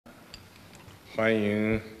欢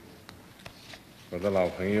迎我的老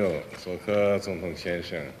朋友佐科总统先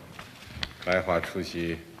生来华出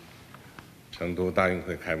席成都大运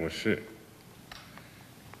会开幕式。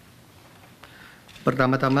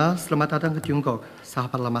 Pertama-tama, selamat datang ke Tiongkok,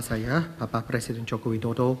 sahabat lama saya, Bapak Presiden Joko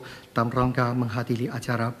Widodo, dalam rangka menghadiri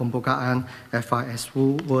acara pembukaan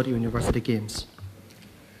FISU World University Games.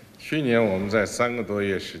 去年我们在3个多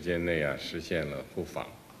月时间内实现了互访，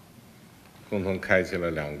共同开启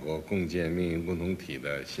了两国共建命运共同体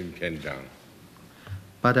的新篇章。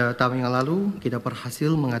 Pada tahun yang lalu, kita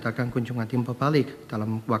berhasil mengadakan kunjungan timbal balik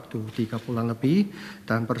dalam waktu 3 bulan lebih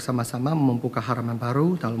dan bersama-sama membuka halaman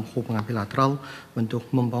baru dalam hubungan bilateral untuk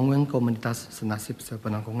membangun komunitas senasib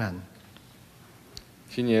sepenanggungan.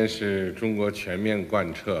 今年是中国全面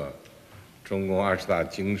贯彻中共20大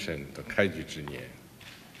精神的开局之年，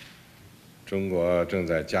中国正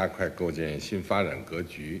在加快构建新发展格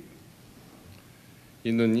局，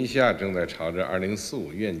印度尼西亚正在朝着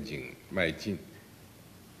2045愿景迈进。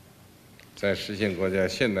 在实现国家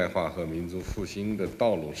现代化和民族复兴的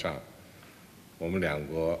道路上，我们两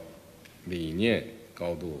国理念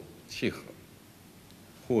高度契合，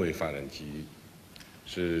互为发展机遇，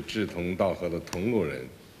是志同道合的同路人、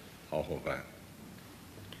好伙伴。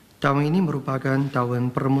 Tahun ini merupakan tahun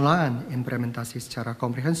permulaan implementasi secara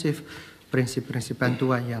komprehensif prinsip-prinsip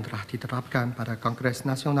bantuan yang telah diterapkan pada Kongres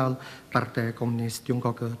Nasional Partai Komunis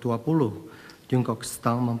Tiongkok ke-20. Tiongkok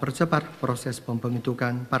sedang mempercepat proses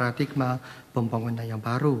pembentukan paradigma pembangunan yang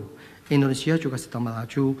baru. Indonesia juga sedang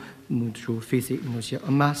melaju menuju visi Indonesia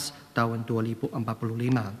Emas tahun 2045.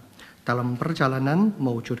 Dalam perjalanan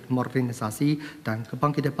mewujud modernisasi dan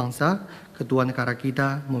kebangkitan bangsa, kedua negara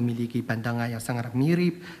kita memiliki pandangan yang sangat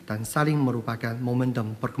mirip dan saling merupakan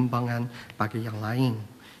momentum perkembangan bagi yang lain.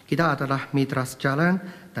 Kita adalah mitra sejalan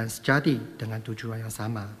dan sejati dengan tujuan yang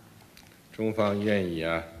sama. 中方愿意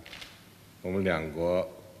我们两国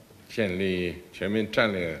建立全面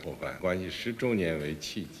战略伙伴关系10周年为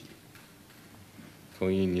契机，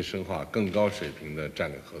同印尼深化更高水平的战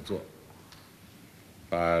略合作，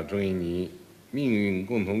把中印尼命运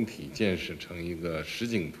共同体建设成一个实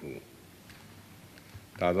景图，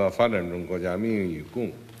打造发展中国家命运与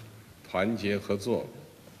共、团结合作、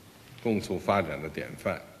共促发展的典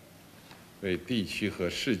范，为地区和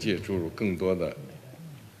世界注入更多的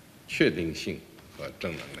确定性和正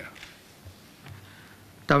能量。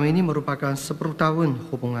 Tahun ini merupakan 10 tahun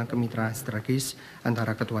hubungan kemitraan strategis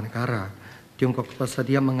antara kedua negara. Tiongkok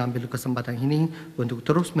bersedia mengambil kesempatan ini untuk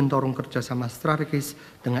terus mendorong kerjasama strategis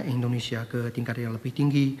dengan Indonesia ke tingkat yang lebih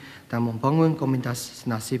tinggi dan membangun komunitas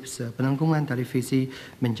senasib sepenanggungan dari visi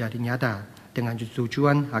menjadi nyata. Dengan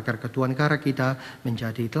tujuan agar kedua negara kita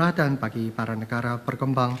menjadi teladan bagi para negara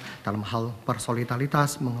berkembang dalam hal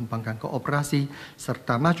bersolidaritas, mengembangkan kooperasi,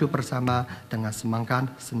 serta maju bersama dengan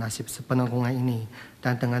semangat senasib sepenanggungan ini.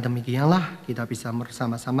 Dan dengan demikianlah kita bisa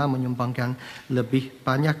bersama-sama menyumbangkan lebih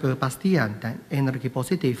banyak kepastian dan energi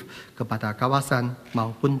positif kepada kawasan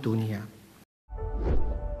maupun dunia.